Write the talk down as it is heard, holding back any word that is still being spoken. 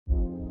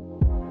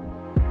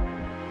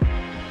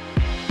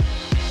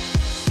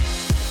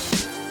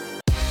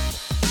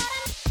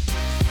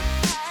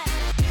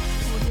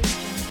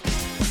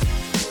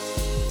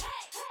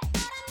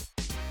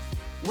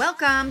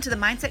Welcome to the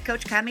Mindset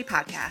Coach Academy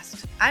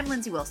podcast. I'm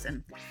Lindsay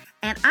Wilson,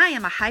 and I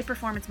am a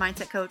high-performance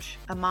mindset coach,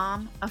 a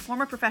mom, a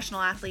former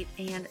professional athlete,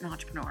 and an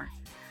entrepreneur.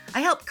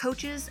 I help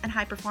coaches and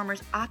high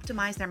performers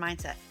optimize their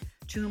mindset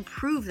to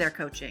improve their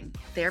coaching,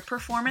 their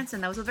performance,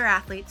 and those of their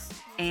athletes,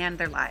 and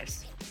their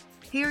lives.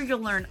 Here you'll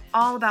learn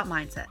all about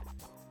mindset,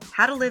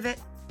 how to live it,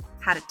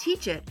 how to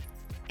teach it,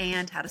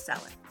 and how to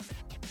sell it.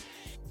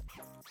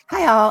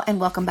 Hi all, and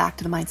welcome back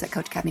to the Mindset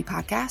Coach Academy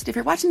podcast. If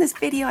you're watching this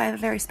video, I have a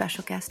very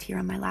special guest here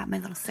on my lap, my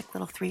little sick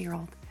little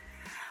 3-year-old.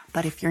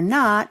 But if you're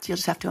not, you'll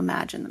just have to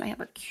imagine that I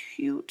have a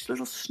cute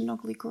little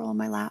snuggly girl on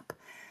my lap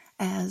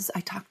as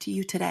I talk to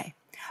you today.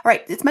 All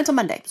right, it's Mental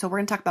Monday, so we're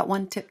going to talk about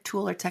one tip,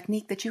 tool, or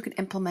technique that you can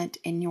implement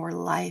in your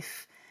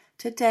life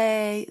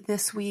today,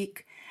 this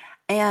week.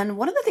 And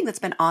one of the things that's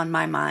been on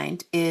my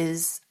mind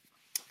is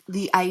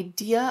the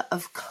idea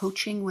of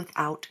coaching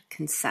without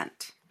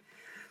consent.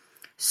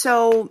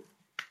 So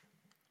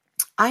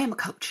I am a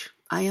coach.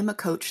 I am a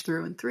coach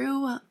through and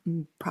through.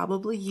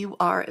 Probably you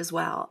are as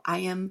well. I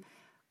am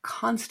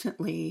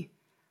constantly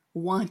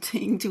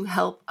wanting to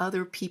help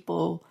other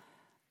people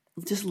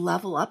just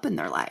level up in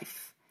their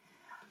life.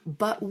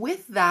 But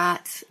with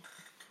that,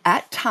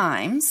 at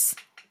times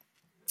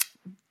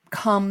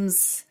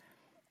comes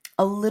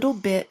a little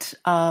bit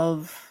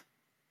of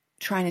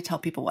trying to tell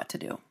people what to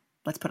do.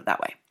 Let's put it that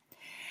way.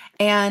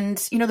 And,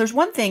 there's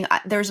one thing,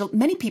 there's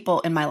many people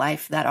in my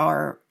life that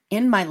are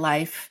in my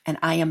life and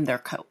I am their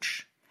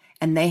coach,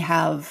 and they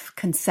have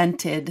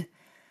consented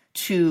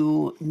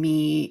to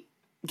me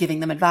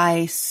giving them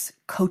advice,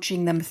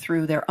 coaching them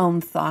through their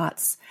own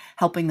thoughts,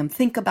 helping them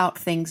think about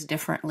things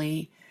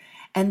differently.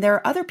 And there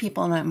are other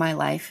people in my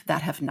life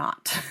that have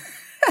not.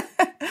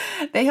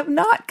 They have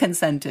not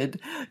consented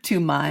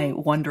to my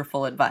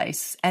wonderful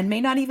advice and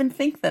may not even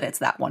think that it's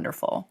that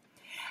wonderful.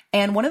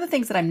 And one of the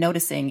things that I'm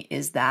noticing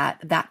is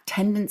that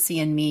tendency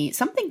in me,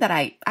 something that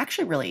I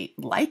actually really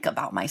like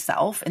about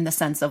myself in the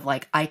sense of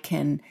like, I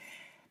can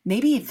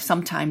maybe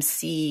sometimes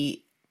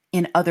see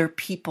in other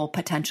people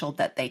potential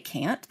that they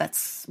can't.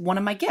 That's one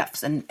of my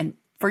gifts. And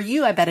for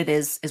you, I bet it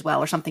is as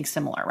well, or something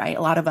similar, right?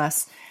 A lot of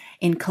us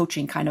in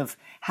coaching kind of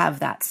have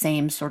that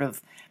same sort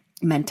of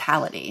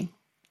mentality.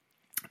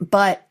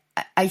 But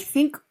I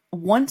think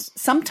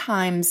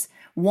sometimes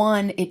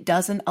it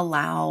doesn't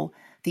allow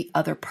the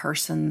other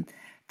person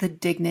the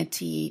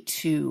dignity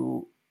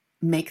to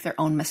make their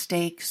own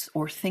mistakes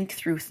or think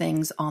through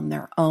things on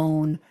their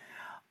own,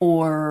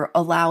 or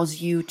allows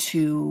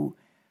you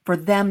for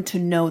them to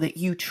know that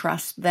you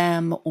trust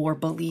them or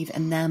believe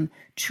in them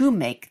to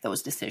make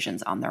those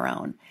decisions on their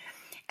own.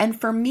 And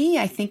for me,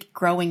 I think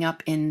growing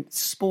up in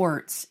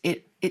sports,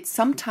 it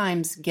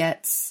sometimes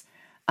gets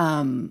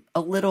a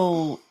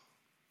little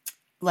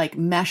like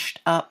meshed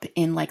up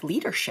in like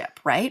leadership,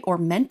 right? Or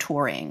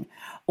mentoring,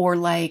 or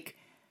like,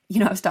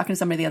 I was talking to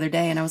somebody the other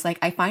day and I was like,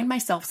 I find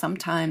myself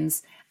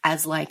sometimes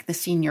as like the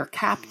senior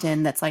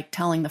captain that's like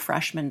telling the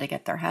freshmen to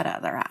get their head out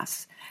of their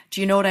ass. Do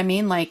you know what I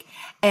mean? Like,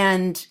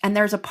 and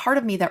there's a part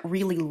of me that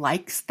really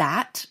likes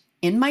that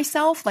in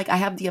myself. Like I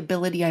have the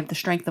ability, I have the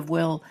strength of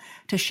will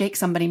to shake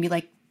somebody and be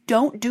like,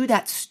 don't do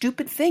that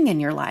stupid thing in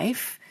your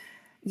life.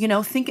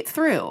 Think it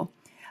through.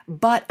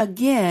 But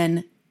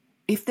again,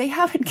 if they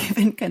haven't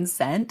given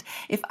consent,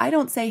 if I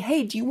don't say,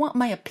 hey, do you want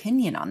my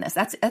opinion on this?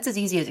 That's as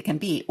easy as it can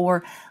be.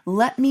 Or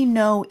let me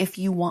know if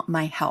you want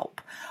my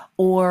help.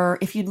 Or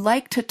if you'd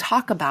like to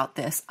talk about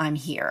this, I'm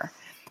here.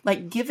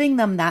 Like giving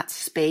them that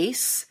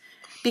space,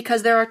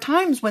 because there are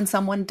times when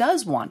someone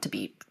does want to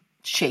be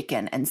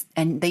shaken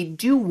and they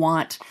do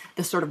want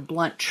the sort of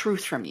blunt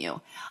truth from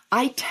you.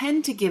 I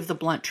tend to give the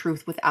blunt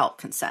truth without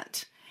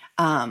consent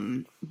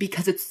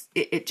because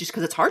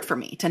it's hard for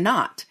me to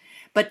not.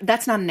 But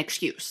that's not an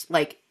excuse.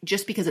 Like,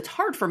 just because it's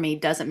hard for me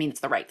doesn't mean it's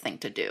the right thing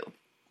to do.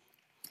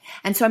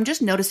 And so I'm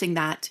just noticing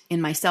that in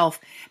myself,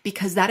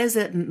 because that is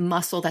a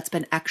muscle that's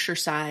been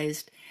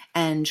exercised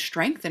and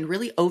strengthened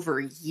really over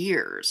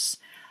years.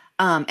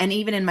 And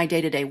even in my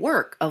day-to-day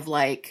work of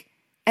like,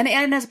 and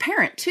as a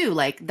parent too,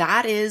 like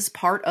that is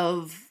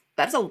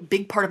a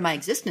big part of my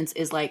existence,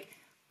 is like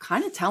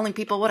kind of telling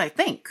people what I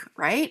think,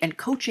 right? And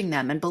coaching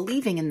them and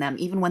believing in them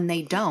even when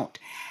they don't.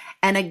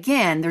 And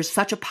again, there's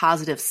such a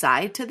positive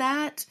side to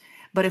that.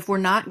 But if we're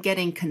not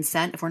getting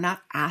consent, if we're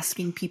not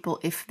asking people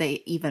if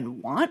they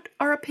even want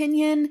our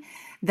opinion,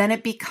 then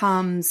it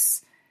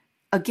becomes,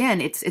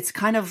 again, it's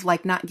kind of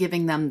like not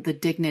giving them the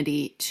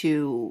dignity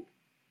to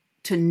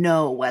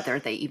know whether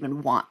they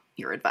even want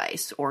your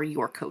advice or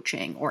your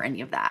coaching or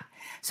any of that.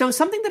 So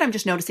something that I'm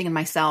just noticing in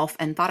myself,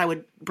 and thought I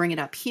would bring it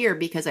up here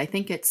because I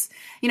think it's,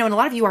 and a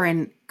lot of you are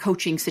in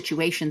coaching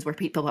situations where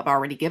people have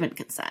already given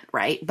consent,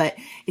 right? But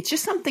it's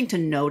just something to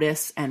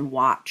notice and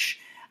watch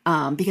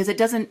because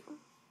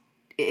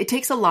it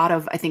takes a lot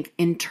of, I think,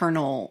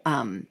 internal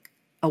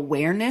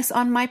awareness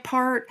on my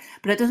part,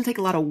 but it doesn't take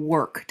a lot of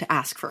work to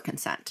ask for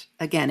consent.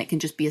 Again, it can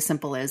just be as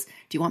simple as, do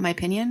you want my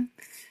opinion?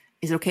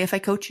 Is it okay if I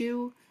coach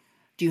you?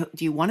 Do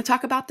you want to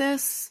talk about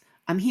this?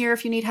 I'm here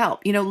if you need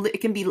help.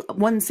 It can be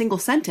one single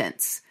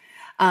sentence.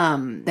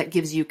 that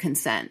gives you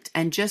consent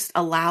and just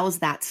allows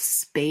that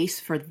space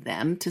for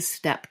them to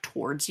step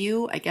towards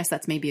you. I guess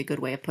that's maybe a good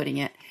way of putting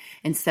it,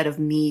 instead of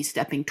me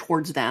stepping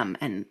towards them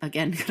and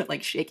again,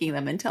 like shaking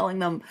them and telling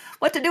them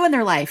what to do in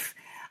their life.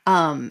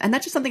 And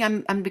that's just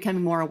something I'm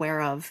becoming more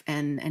aware of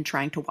and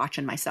trying to watch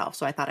in myself.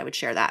 So I thought I would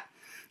share that.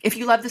 If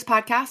you love this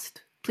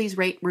podcast, please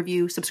rate,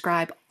 review,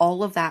 subscribe.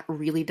 All of that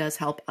really does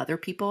help other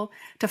people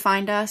to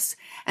find us.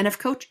 And of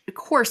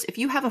course, if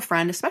you have a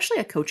friend, especially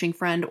a coaching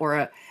friend or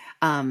a,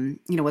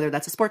 whether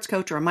that's a sports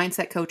coach or a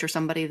mindset coach or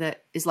somebody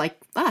that is like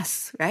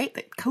us, right?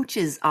 That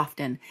coaches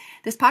often,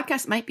 this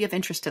podcast might be of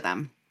interest to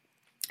them,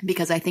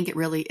 because I think it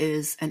really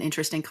is an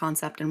interesting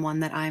concept and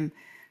one that I'm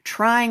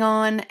trying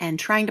on and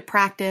trying to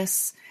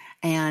practice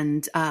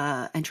and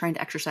trying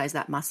to exercise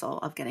that muscle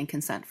of getting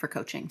consent for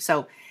coaching.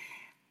 So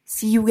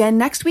see you again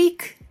next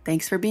week.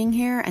 Thanks for being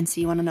here, and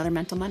see you on another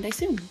Mental Monday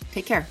soon.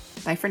 Take care.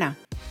 Bye for now.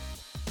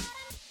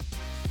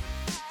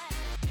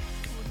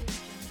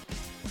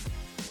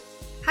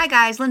 Hi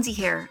guys, Lindsay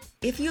here.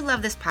 If you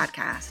love this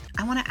podcast,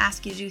 I want to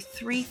ask you to do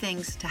 3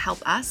 things to help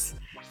us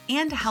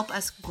and to help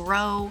us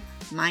grow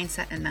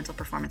mindset and mental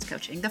performance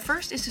coaching. The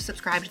first is to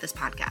subscribe to this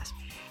podcast.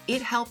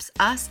 It helps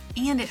us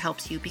and it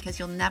helps you because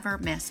you'll never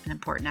miss an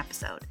important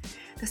episode.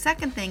 The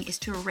second thing is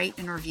to rate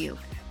and review.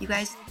 You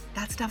guys,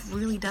 that stuff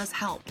really does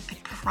help, I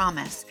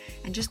promise.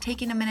 And just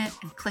taking a minute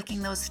and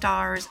clicking those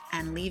stars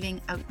and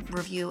leaving a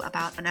review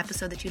about an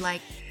episode that you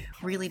like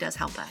really does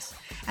help us.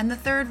 And the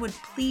third would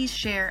please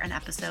share an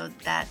episode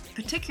that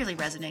particularly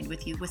resonated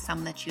with you with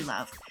someone that you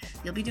love.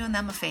 You'll be doing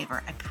them a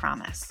favor, I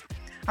promise.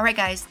 All right,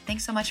 guys,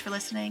 thanks so much for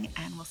listening,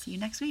 and we'll see you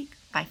next week.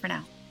 Bye for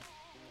now.